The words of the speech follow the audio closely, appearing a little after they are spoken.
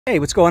Hey,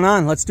 what's going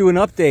on? Let's do an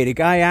update. A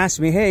guy asked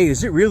me, hey,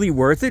 is it really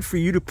worth it for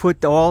you to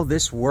put all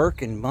this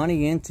work and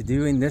money into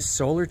doing this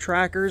solar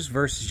trackers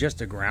versus just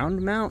a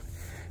ground mount?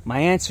 My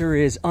answer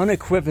is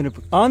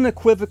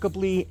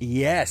unequivocally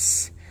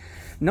yes.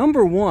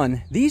 Number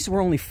one, these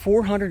were only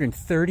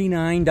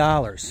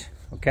 $439,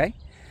 okay?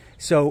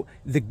 So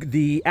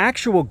the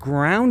actual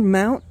ground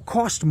mount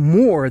cost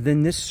more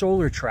than this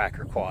solar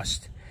tracker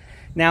cost.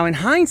 Now in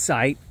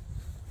hindsight,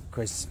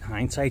 because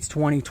hindsight's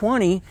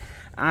 2020,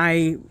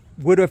 I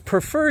would have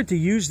preferred to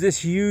use this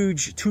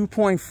huge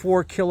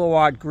 2.4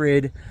 kilowatt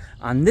grid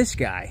on this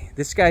guy.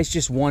 This guy's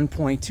just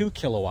 1.2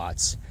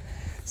 kilowatts.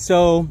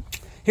 So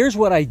here's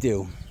what I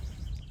do.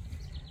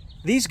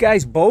 These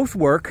guys both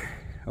work,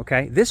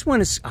 okay? This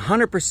one is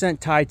 100%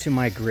 tied to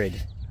my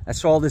grid.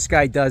 That's all this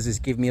guy does, is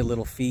give me a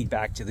little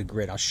feedback to the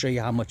grid. I'll show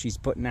you how much he's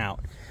putting out.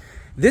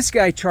 This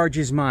guy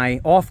charges my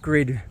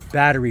off-grid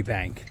battery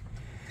bank.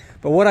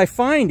 But what I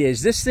find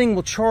is this thing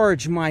will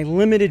charge my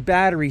limited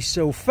battery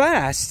so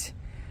fast,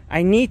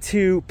 I need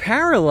to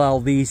parallel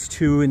these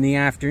two in the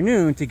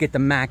afternoon to get the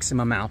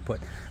maximum output.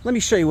 Let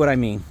me show you what I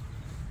mean.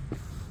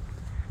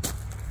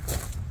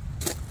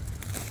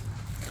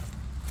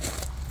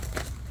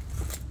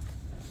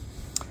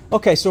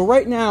 Okay, so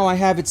right now I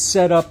have it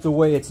set up the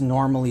way it's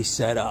normally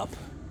set up.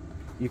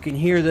 You can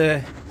hear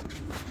the,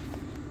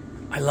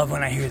 I love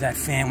when I hear that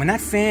fan. When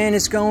that fan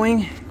is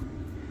going,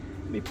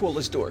 let me pull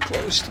this door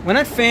closed. When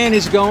that fan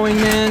is going,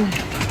 man,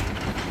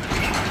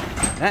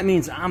 that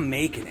means I'm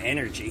making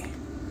energy.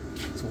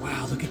 So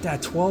wow, look at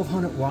that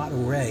 1200 watt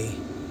array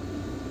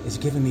is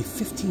giving me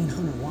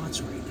 1500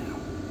 watts right now.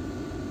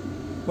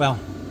 Well,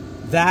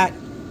 that,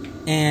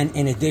 and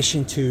in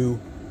addition to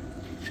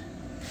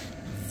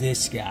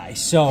this guy.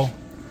 So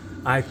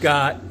I've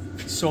got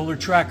Solar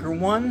Tracker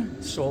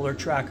 1, Solar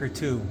Tracker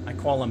 2. I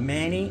call them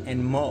Manny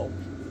and Mo.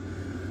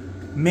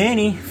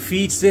 Manny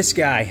feeds this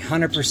guy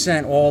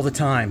 100% all the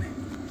time.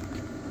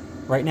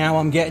 Right now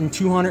I'm getting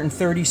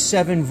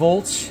 237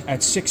 volts at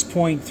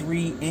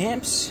 6.3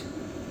 amps.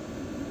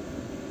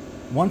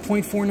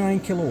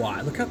 1.49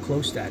 kilowatt. Look how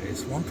close that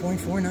is.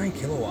 1.49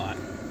 kilowatt.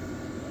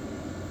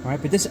 All right,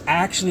 but this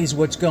actually is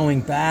what's going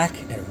back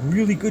at a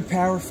really good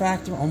power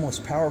factor,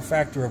 almost power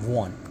factor of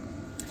 1.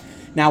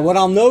 Now, what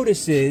I'll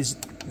notice is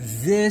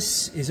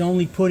this is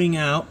only putting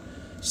out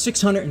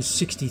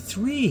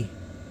 663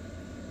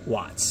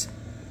 watts.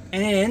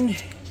 And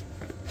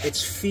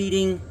it's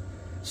feeding,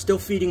 still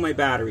feeding my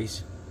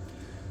batteries.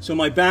 So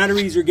my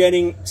batteries are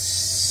getting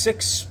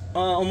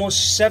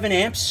almost 7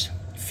 amps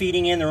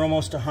feeding in. They're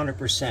almost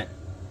 100%.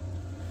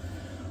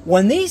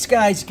 When these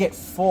guys get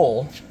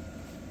full,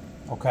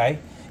 okay,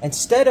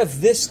 instead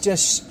of this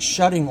just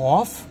shutting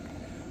off,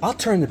 I'll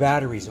turn the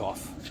batteries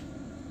off.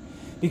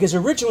 Because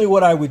originally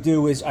what I would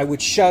do is I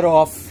would shut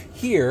off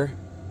here,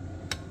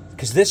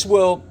 because this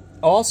will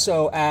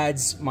also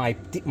adds my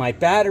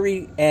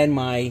battery and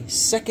my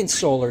second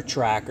solar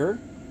tracker.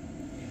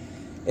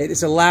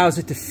 It allows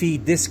it to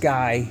feed this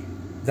guy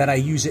that I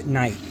use at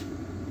night.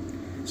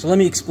 So let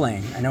me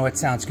explain. I know it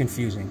sounds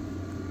confusing.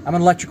 I'm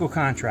an electrical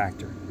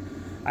contractor.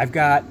 I've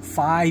got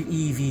 5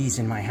 EVs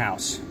in my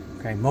house.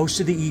 Okay, most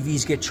of the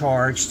EVs get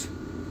charged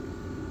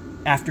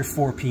after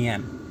 4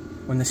 p.m.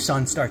 when the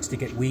sun starts to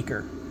get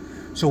weaker.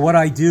 So what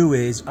I do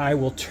is I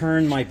will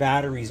turn my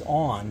batteries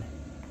on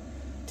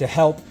to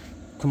help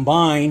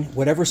combine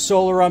whatever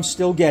solar I'm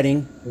still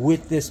getting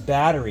with this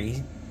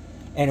battery,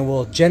 and it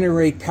will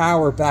generate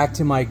power back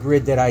to my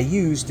grid that I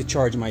use to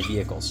charge my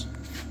vehicles.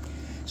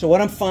 So what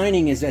I'm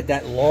finding is that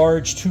that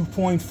large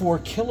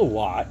 2.4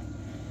 kilowatt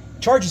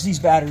charges these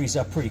batteries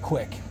up pretty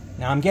quick.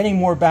 Now I'm getting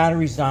more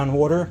batteries on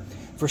order.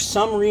 For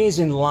some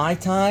reason, lie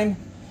time,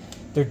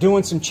 they're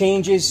doing some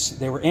changes.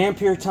 They were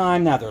ampere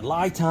time, now they're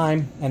lie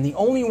time, and the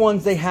only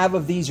ones they have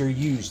of these are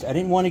used. I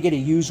didn't want to get a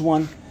used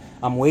one.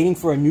 I'm waiting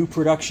for a new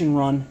production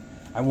run.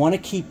 I want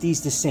to keep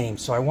these the same,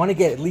 so I want to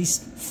get at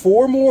least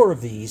 4 more of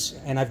these,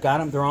 and I've got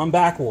them, they're on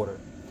back order.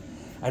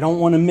 I don't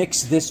want to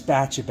mix this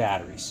batch of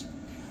batteries.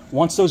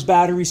 Once those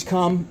batteries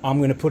come, I'm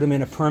going to put them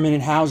in a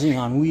permanent housing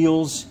on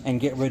wheels and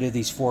get rid of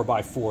these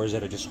 4x4s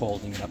that are just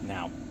holding it up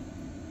now.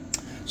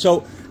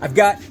 So I've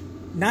got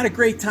not a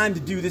great time to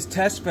do this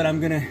test, but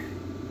I'm going to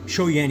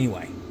show you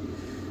anyway.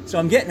 So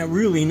I'm getting a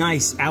really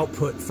nice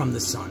output from the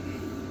sun,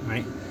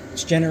 right?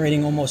 It's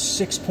generating almost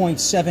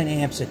 6.7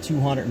 amps at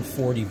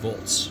 240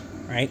 volts,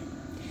 right?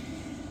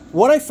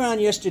 What I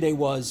found yesterday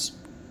was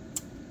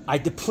I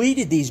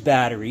depleted these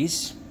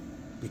batteries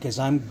because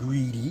I'm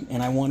greedy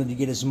and I wanted to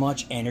get as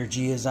much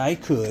energy as I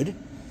could,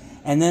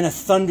 and then a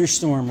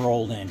thunderstorm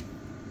rolled in.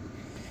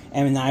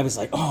 And I was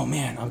like, oh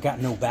man, I've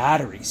got no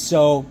batteries.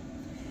 So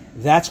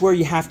that's where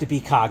you have to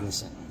be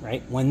cognizant,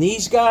 right? When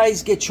these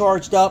guys get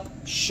charged up,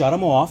 shut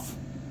them off,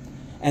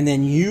 and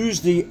then use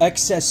the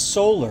excess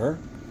solar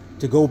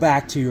to go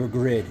back to your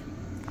grid.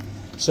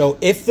 So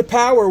if the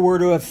power were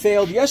to have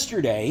failed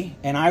yesterday,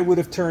 and I would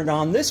have turned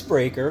on this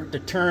breaker to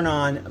turn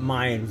on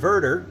my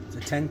inverter,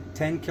 it's a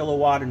 10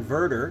 kilowatt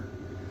inverter,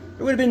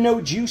 there would have been no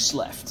juice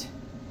left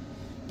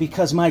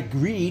because my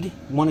greed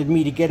wanted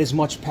me to get as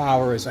much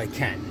power as I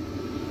can.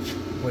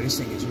 Boy, this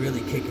thing is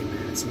really kicking,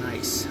 man. It's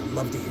nice. I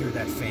love to hear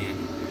that fan.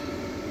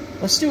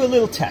 Let's do a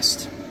little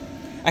test.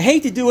 I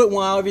hate to do it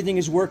while everything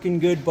is working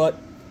good, but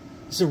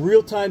it's a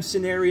real-time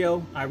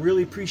scenario. I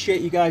really appreciate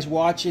you guys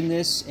watching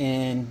this,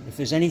 and if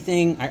there's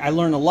anything, I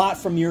learn a lot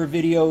from your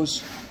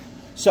videos.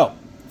 So,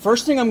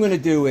 first thing I'm going to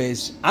do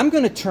is, I'm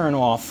going to turn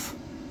off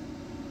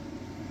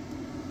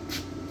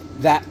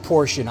that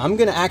portion. I'm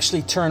going to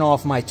actually turn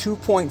off my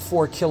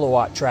 2.4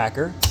 kilowatt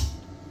tracker.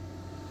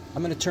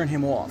 I'm going to turn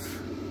him off.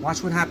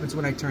 Watch what happens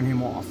when I turn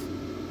him off.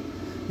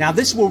 Now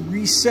this will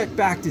reset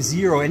back to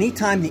 0.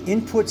 Anytime the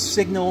input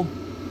signal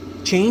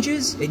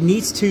changes, it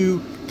needs to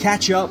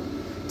catch up,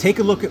 take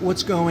a look at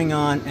what's going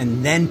on,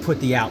 and then put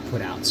the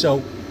output out.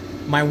 So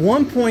my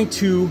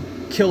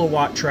 1.2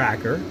 kilowatt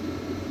tracker,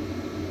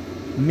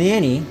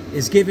 Manny,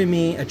 is giving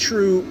me a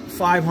true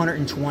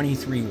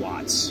 523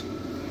 watts.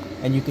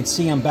 And you can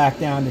see I'm back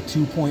down to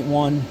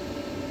 2.1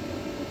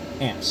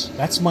 amps.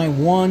 That's my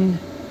one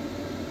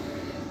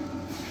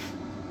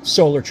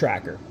solar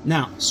tracker.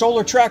 Now,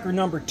 solar tracker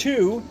number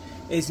 2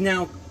 is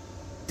now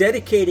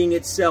dedicating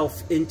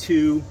itself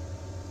into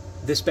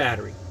this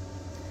battery.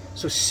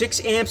 So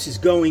 6 amps is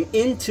going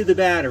into the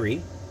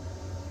battery,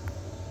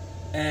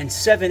 and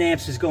 7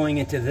 amps is going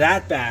into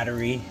that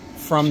battery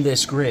from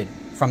this grid,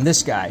 from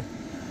this guy.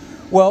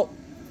 Well,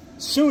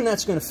 soon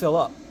that's going to fill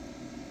up.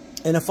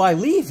 And if I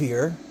leave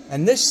here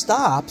and this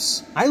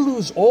stops, I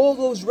lose all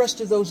those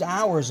rest of those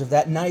hours of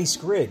that nice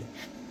grid.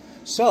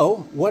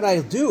 So what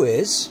I'll do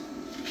is,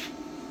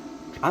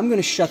 I'm going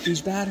to shut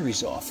these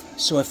batteries off.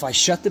 So if I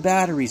shut the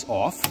batteries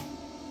off,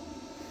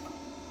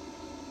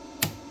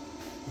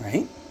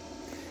 right,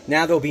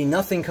 now there'll be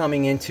nothing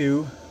coming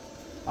into,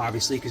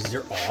 obviously, because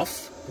they're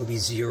off. There'll be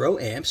 0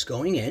 amps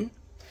going in.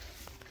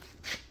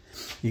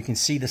 You can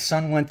see the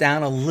sun went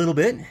down a little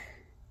bit.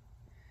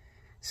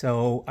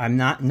 So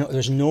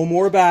there's no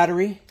more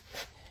battery,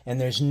 and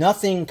there's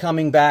nothing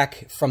coming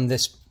back from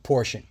this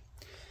portion,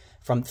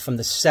 from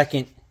the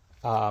second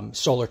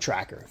solar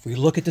tracker. If we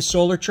look at the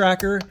solar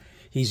tracker,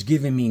 he's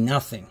giving me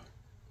nothing,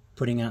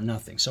 putting out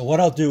nothing. So what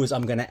I'll do is I'll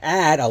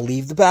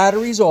leave the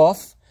batteries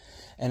off,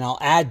 and I'll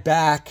add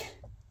back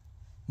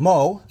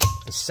Mo,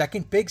 the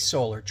second big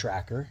solar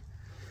tracker,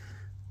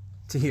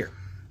 to here.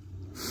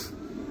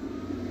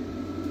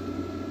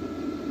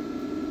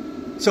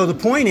 So the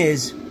point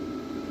is,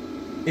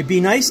 it'd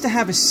be nice to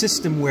have a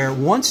system where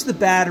once the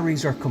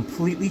batteries are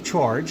completely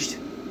charged,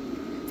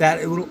 that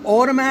it will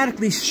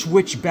automatically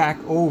switch back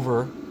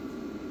over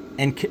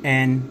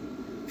and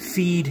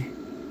feed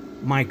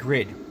my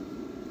grid.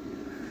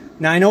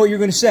 Now I know what you're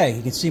going to say.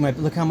 You can see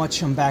look how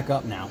much I'm back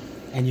up now,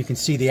 and you can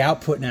see the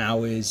output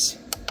now is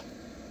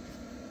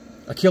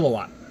a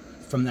kilowatt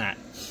from that,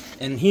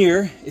 and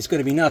here it's going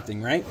to be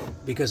nothing, right?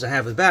 Because I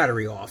have the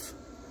battery off.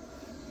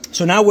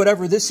 So now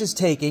whatever this is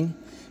taking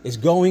is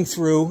going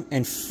through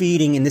and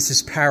feeding, and this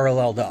is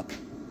paralleled up.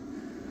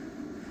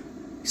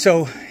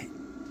 So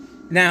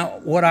now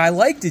what I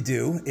like to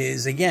do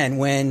is, again,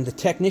 when the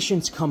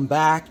technicians come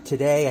back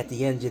today at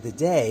the end of the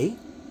day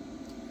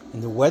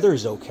and the weather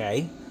is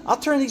okay, I'll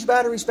turn these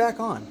batteries back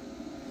on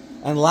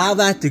and allow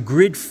that to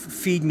grid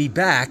feed me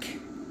back,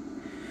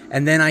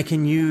 and then I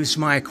can use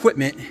my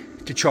equipment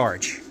to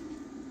charge.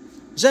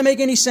 Does that make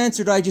any sense,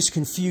 or did I just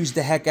confuse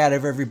the heck out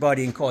of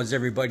everybody and cause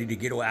everybody to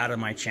get out of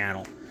my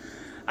channel?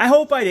 I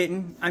hope I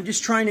didn't. I'm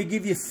just trying to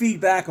give you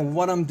feedback on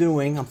what I'm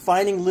doing. I'm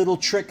finding little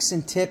tricks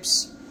and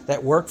tips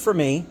that work for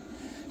me.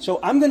 So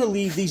I'm going to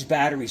leave these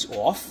batteries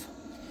off,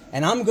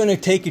 and I'm going to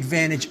take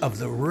advantage of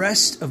the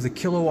rest of the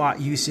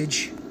kilowatt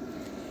usage.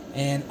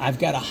 And I've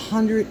got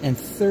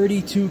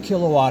 132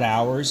 kilowatt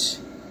hours.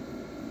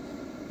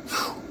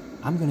 Whew.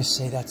 I'm going to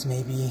say that's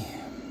maybe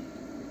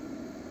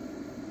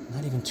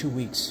not even 2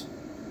 weeks.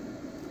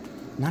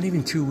 Not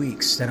even 2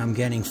 weeks that I'm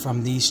getting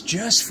from these,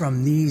 just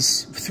from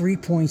these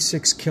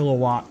 3.6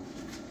 kilowatt.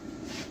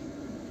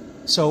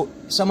 So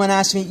someone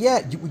asked me,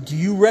 yeah, do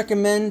you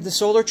recommend the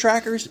solar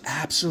trackers?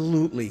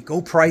 Absolutely.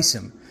 Go price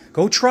them.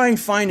 Go try and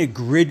find a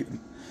grid,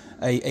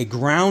 a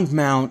ground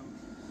mount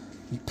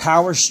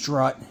power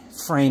strut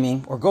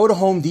framing, or go to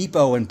Home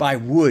Depot and buy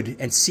wood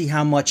and see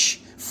how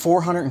much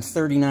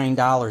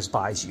 $439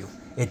 buys you.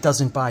 It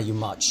doesn't buy you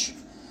much.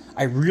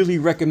 I really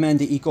recommend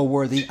the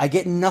EcoWorthy. I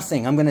get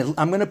nothing. I'm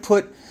gonna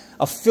put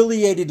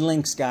affiliated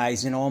links,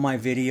 guys, in all my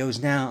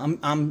videos. Now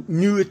I'm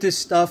new at this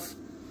stuff.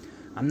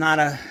 I'm not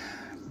a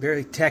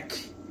very tech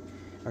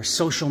or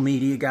social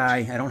media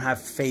guy. I don't have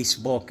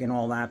Facebook and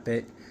all that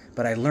bit,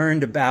 but I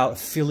learned about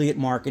affiliate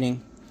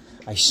marketing.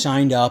 I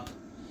signed up,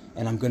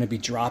 and I'm going to be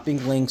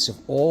dropping links of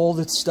all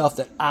the stuff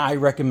that I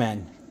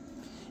recommend.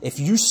 If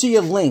you see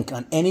a link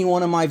on any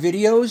one of my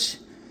videos,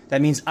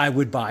 that means I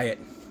would buy it.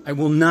 I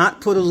will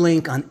not put a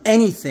link on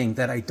anything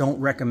that I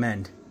don't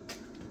recommend.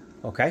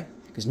 Okay?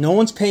 Because no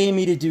one's paying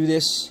me to do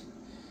this.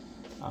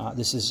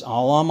 This is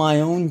all on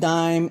my own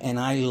dime, and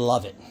I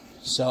love it.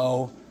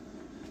 So,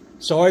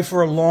 sorry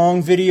for a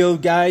long video,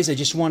 guys. I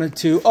just wanted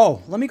to...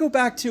 Oh, let me go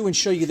back to and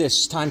show you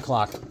this time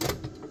clock.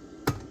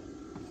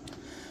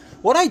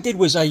 What I did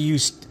was I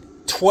used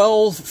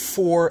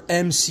 12-4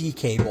 MC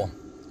cable.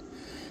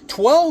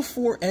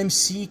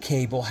 12-4MC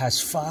cable has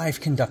 5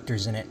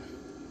 conductors in it.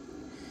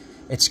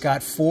 It's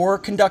got 4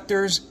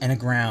 conductors and a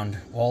ground,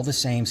 all the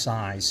same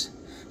size.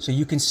 So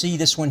you can see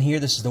this one here,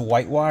 this is the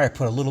white wire. I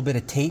put a little bit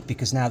of tape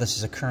because now this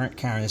is a current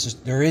carrying.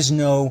 There is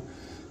no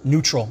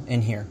neutral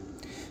in here.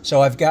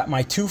 So I've got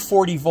my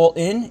 240 volt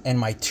in and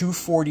my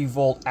 240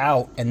 volt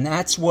out, and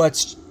that's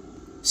what's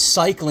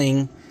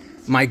cycling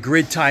my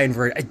grid tie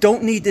inverter. I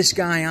don't need this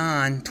guy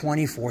on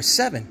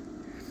 24/7.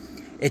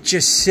 It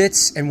just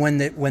sits, and when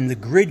the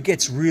grid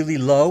gets really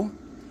low,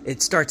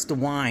 it starts to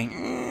whine.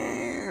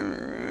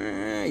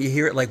 You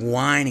hear it like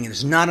whining, and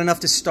there's not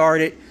enough to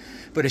start it,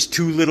 but it's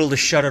too little to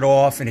shut it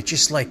off, and it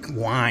just like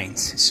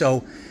whines.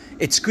 So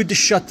it's good to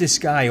shut this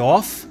guy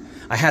off.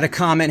 I had a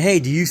comment,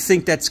 hey, do you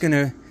think that's going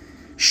to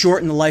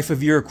shorten the life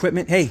of your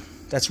equipment? Hey,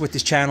 that's what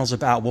this channel's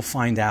about. We'll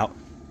find out.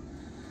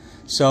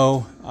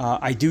 So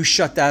I do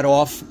shut that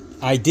off.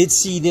 I did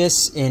see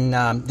this in,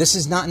 this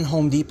is not in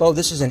Home Depot.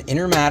 This is an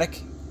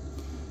Intermatic.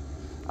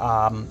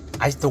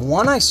 The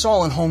one I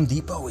saw in Home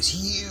Depot is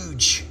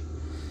huge.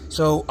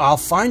 So I'll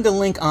find a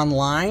link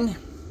online.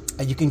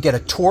 You can get a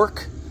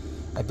Torque.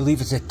 I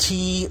believe it's a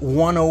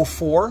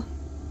T104.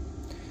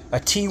 A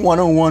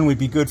T101 would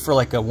be good for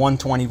like a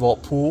 120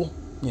 volt pool,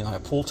 you know, a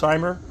pool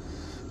timer.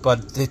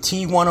 But the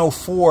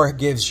T104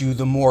 gives you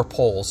the more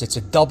poles. It's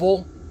a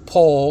double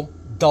pole,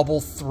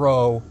 double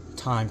throw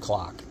time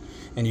clock.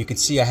 And you can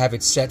see I have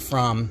it set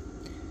from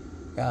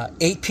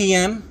 8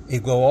 p.m.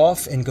 It go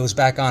off and goes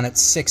back on at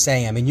 6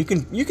 a.m. And you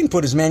can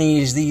put as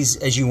many as these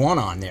as you want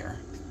on there.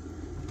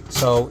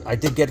 So I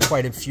did get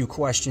quite a few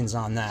questions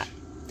on that.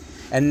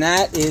 And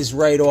that is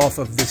right off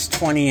of this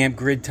 20 amp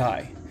grid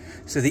tie.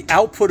 So the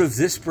output of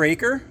this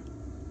breaker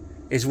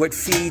is what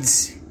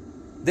feeds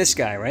this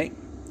guy, right?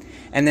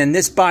 And then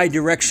this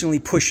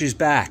bi-directionally pushes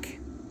back.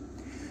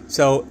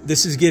 So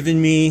this is giving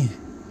me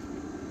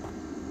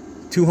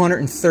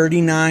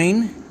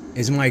 239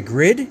 is my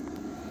grid,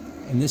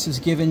 and this is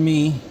giving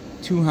me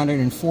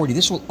 240.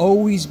 This will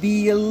always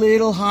be a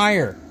little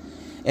higher,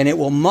 and it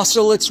will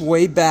muscle its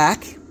way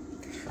back.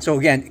 So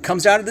again, it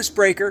comes out of this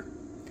breaker,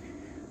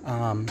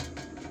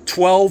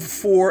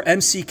 12-4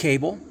 MC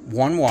cable,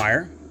 1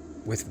 wire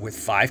with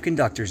 5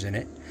 conductors in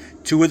it.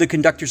 2 of the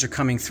conductors are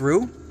coming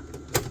through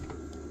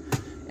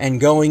and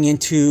going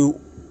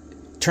into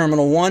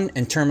terminal 1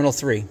 and terminal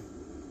 3.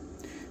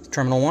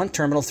 Terminal 1,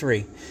 terminal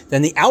 3.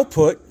 Then the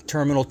output,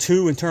 terminal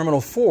 2 and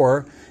terminal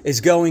 4,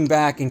 is going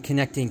back and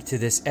connecting to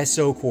this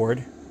SO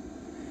cord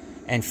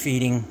and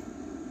feeding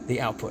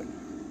the output.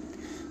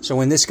 So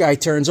when this guy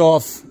turns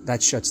off,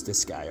 that shuts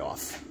this guy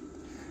off.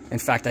 In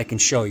fact, I can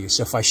show you.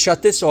 So if I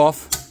shut this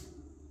off,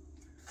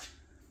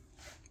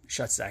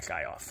 shuts that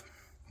guy off.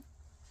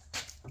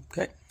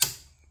 Okay,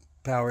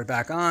 power it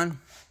back on,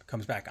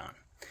 comes back on.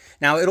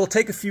 Now it'll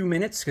take a few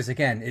minutes because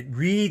again, it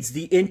reads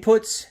the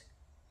inputs,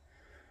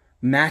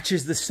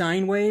 matches the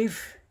sine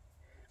wave,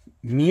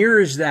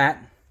 mirrors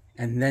that,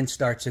 and then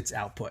starts its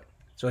output.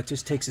 So it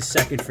just takes a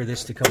second for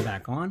this to come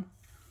back on.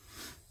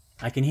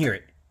 I can hear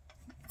it.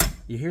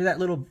 You hear that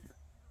little,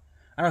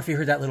 I don't know if you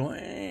heard that little,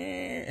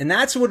 and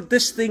that's what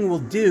this thing will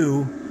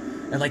do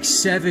at like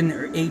 7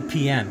 or 8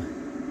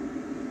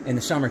 p.m. in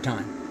the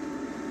summertime,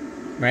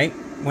 right?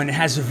 When it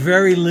has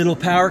very little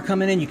power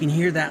coming in, you can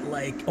hear that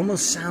like,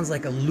 almost sounds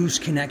like a loose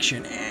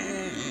connection,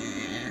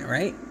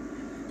 right?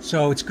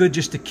 So it's good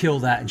just to kill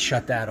that and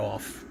shut that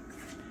off.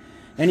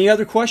 Any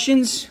other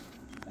questions?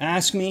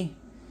 Ask me.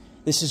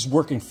 This is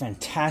working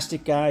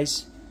fantastic,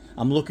 guys.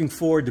 I'm looking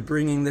forward to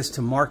bringing this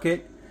to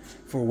market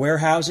for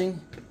warehousing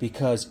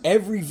because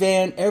every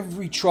van,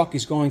 every truck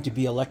is going to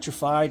be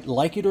electrified,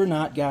 like it or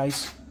not,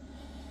 guys.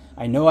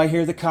 I know I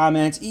hear the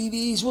comments,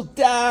 EVs will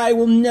die,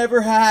 will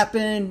never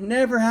happen,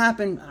 never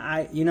happen.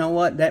 You know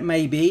what, that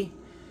may be,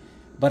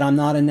 but I'm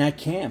not in that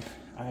camp.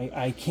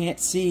 I can't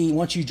see,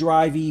 once you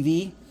drive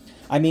EV,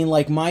 I mean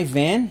like my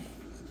van,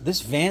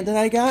 this van that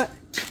I got,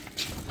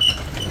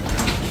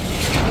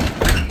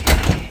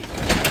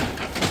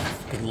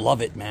 I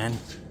love it, man.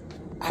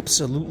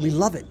 Absolutely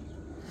love it.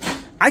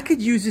 I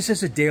could use this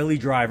as a daily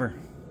driver.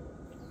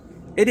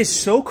 It is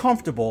so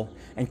comfortable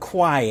and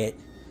quiet.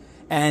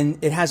 And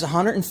it has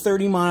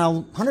 140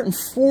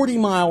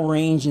 mile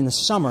range in the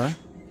summer.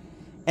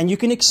 And you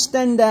can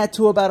extend that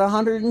to about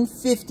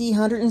 150,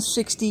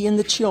 160 in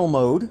the chill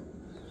mode.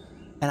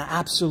 And I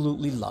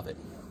absolutely love it.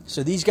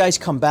 So these guys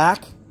come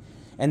back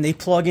and they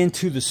plug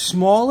into the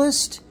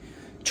smallest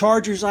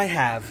chargers I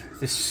have.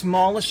 The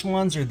smallest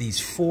ones are these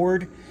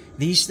Ford.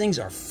 These things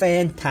are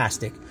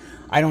fantastic.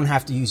 I don't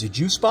have to use a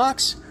juice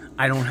box.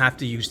 I don't have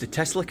to use the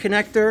Tesla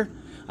connector.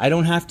 I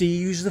don't have to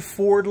use the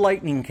Ford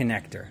Lightning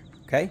connector.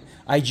 Okay,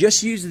 I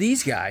just use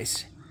these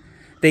guys.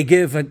 They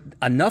give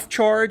enough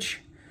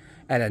charge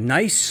at a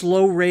nice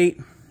slow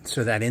rate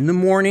so that in the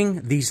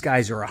morning, these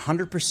guys are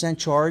 100%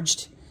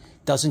 charged.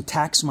 Doesn't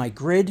tax my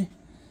grid.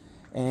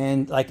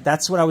 And like,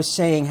 that's what I was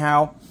saying,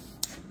 how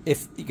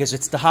because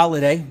it's the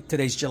holiday,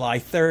 today's July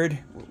 3rd,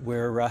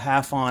 we're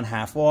half on,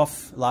 half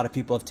off. A lot of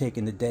people have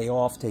taken the day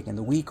off, taken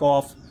the week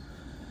off.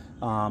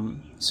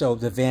 So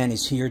the van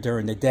is here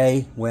during the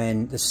day.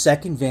 When the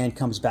second van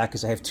comes back,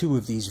 because I have 2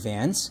 of these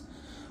vans,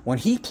 when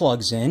he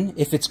plugs in,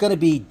 if it's going to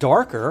be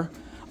darker,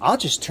 I'll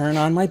just turn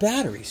on my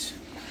batteries.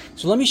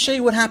 So let me show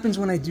you what happens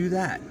when I do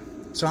that.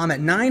 So I'm at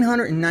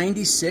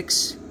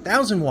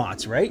 996,000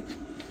 watts, right?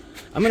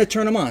 I'm going to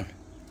turn them on.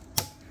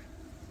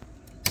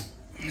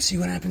 Let's see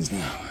what happens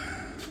now.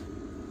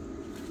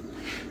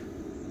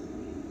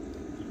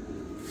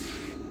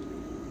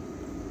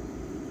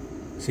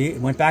 See, it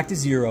went back to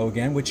 0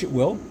 again, which it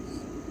will.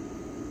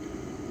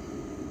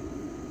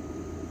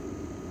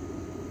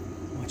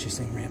 Watch this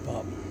thing ramp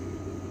up.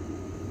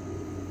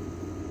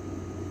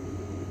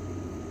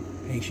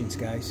 Patience,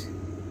 guys.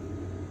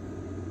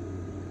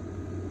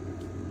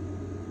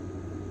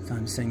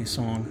 Time to sing a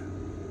song.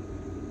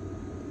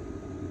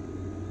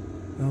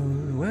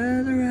 Oh, the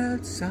weather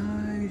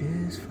outside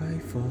is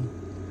frightful,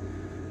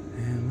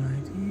 and my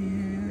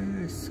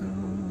dear is so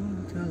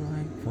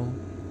delightful.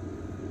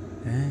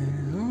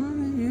 And as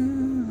long as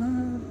you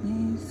love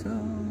me so,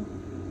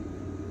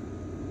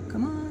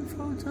 come on,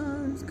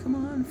 photons, come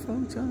on,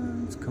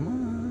 photons, come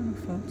on,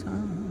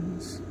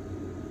 photons.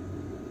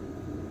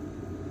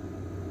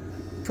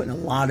 Putting a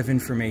lot of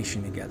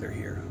information together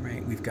here,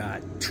 right? We've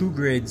got 2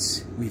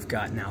 grids, we've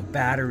got now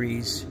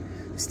batteries.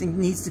 This thing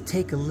needs to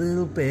take a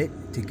little bit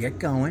to get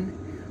going,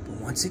 but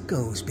once it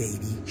goes,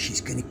 baby,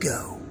 she's gonna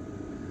go.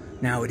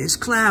 Now it is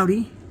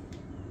cloudy.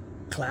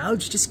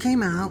 Clouds just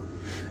came out,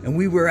 and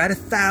we were at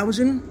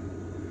 1,000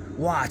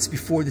 watts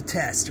before the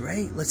test,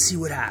 right? Let's see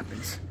what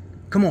happens.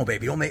 Come on,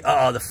 baby, don't make,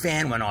 oh, the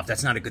fan went off.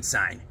 That's not a good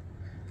sign.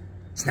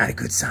 It's not a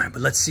good sign,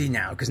 but let's see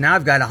now, because now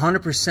I've got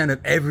 100% of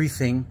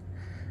everything.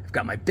 I've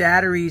got my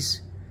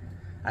batteries,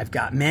 I've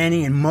got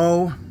Manny and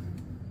Mo,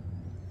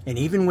 and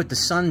even with the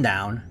sun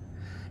down,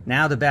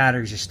 now the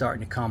batteries are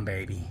starting to come,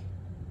 baby.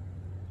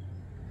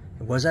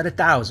 It was at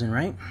 1,000,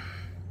 right?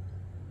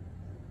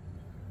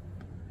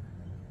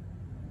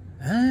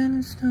 And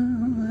it snow,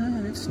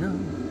 and it snow.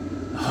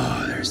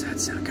 Oh, there's that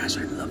sound. Gosh,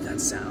 I love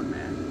that sound,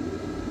 man.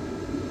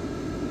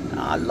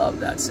 I love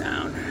that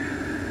sound.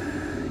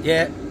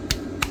 Yeah,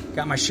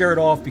 got my shirt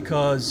off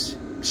because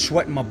I'm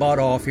sweating my butt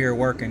off here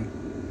working.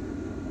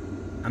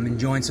 I'm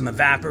enjoying some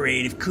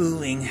evaporative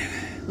cooling.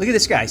 Look at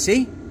this guy,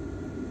 see?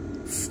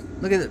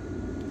 Look at it.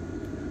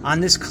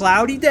 On this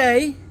cloudy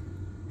day,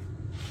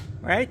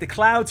 right? The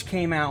clouds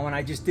came out when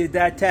I just did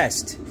that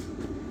test.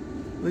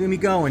 Look at me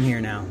going here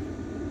now.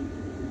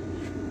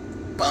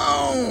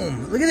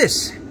 Boom! Look at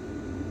this.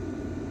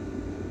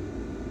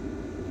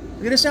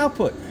 Look at this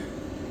output.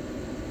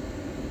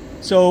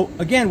 So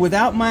again,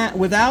 without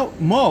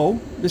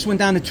Mo, this went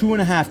down to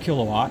 2.5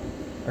 kilowatt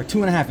or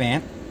 2.5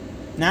 amp.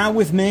 Now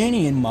with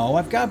Manny and Mo,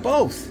 I've got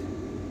both.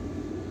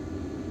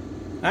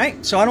 All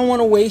right, so I don't want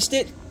to waste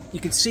it. You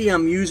can see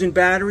I'm using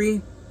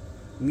battery.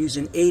 I'm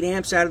using 8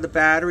 amps out of the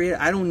battery.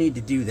 I don't need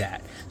to do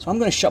that. So I'm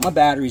going to shut my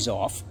batteries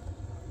off.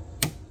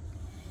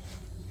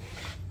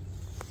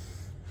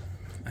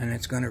 And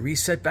it's going to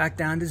reset back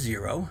down to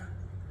 0.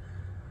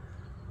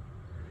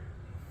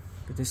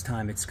 But this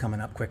time it's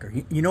coming up quicker.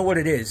 You know what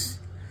it is?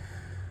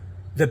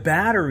 The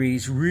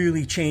batteries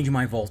really change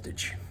my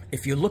voltage.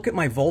 If you look at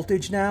my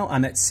voltage now,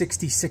 I'm at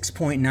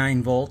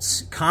 66.9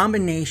 volts.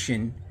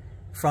 Combination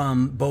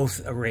from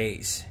both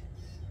arrays.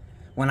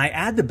 When I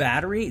add the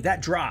battery,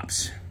 that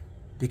drops.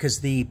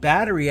 Because the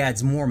battery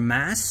adds more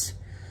mass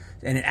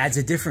and it adds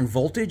a different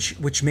voltage,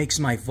 which makes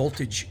my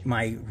voltage,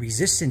 my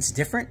resistance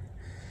different.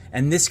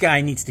 And this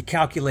guy needs to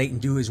calculate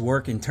and do his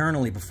work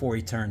internally before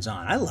he turns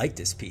on. I like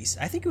this piece.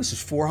 I think it was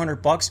just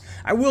 400 bucks.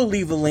 I will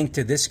leave a link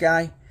to this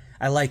guy.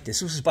 I like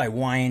this. This was by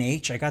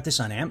Y&H. I got this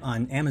on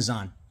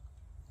Amazon.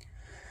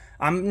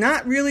 I'm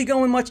not really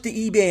going much to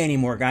eBay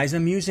anymore, guys.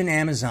 I'm using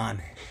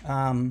Amazon.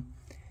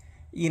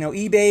 You know,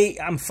 eBay,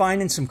 I'm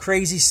finding some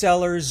crazy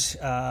sellers.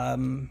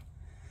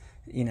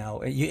 You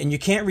know, and you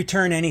can't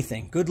return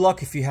anything. Good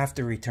luck if you have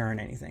to return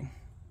anything.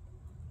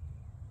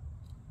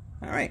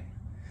 All right.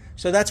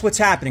 So that's what's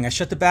happening. I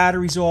shut the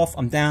batteries off.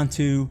 I'm down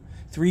to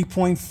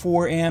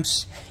 3.4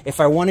 amps.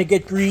 If I want to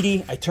get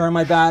greedy, I turn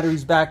my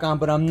batteries back on,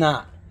 but I'm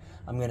not.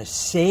 I'm going to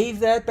save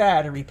that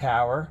battery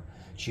power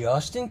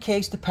just in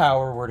case the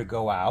power were to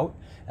go out,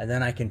 and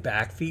then I can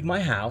backfeed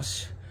my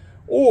house.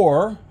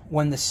 Or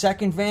when the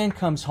second van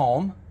comes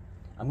home,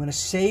 I'm going to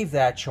save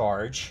that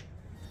charge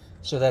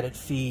so that it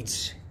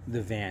feeds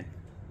the van.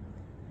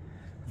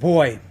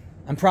 Boy,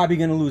 I'm probably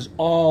going to lose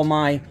all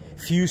my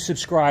few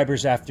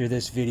subscribers after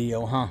this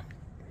video, huh?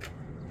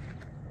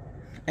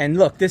 And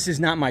look, this is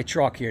not my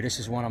truck here. This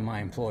is one of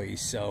my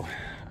employees, so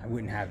I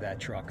wouldn't have that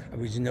truck.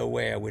 There's no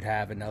way I would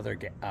have another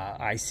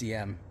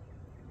ICM,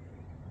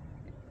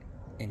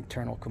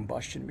 internal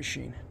combustion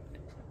machine.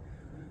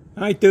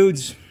 All right,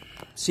 dudes.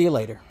 See you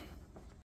later.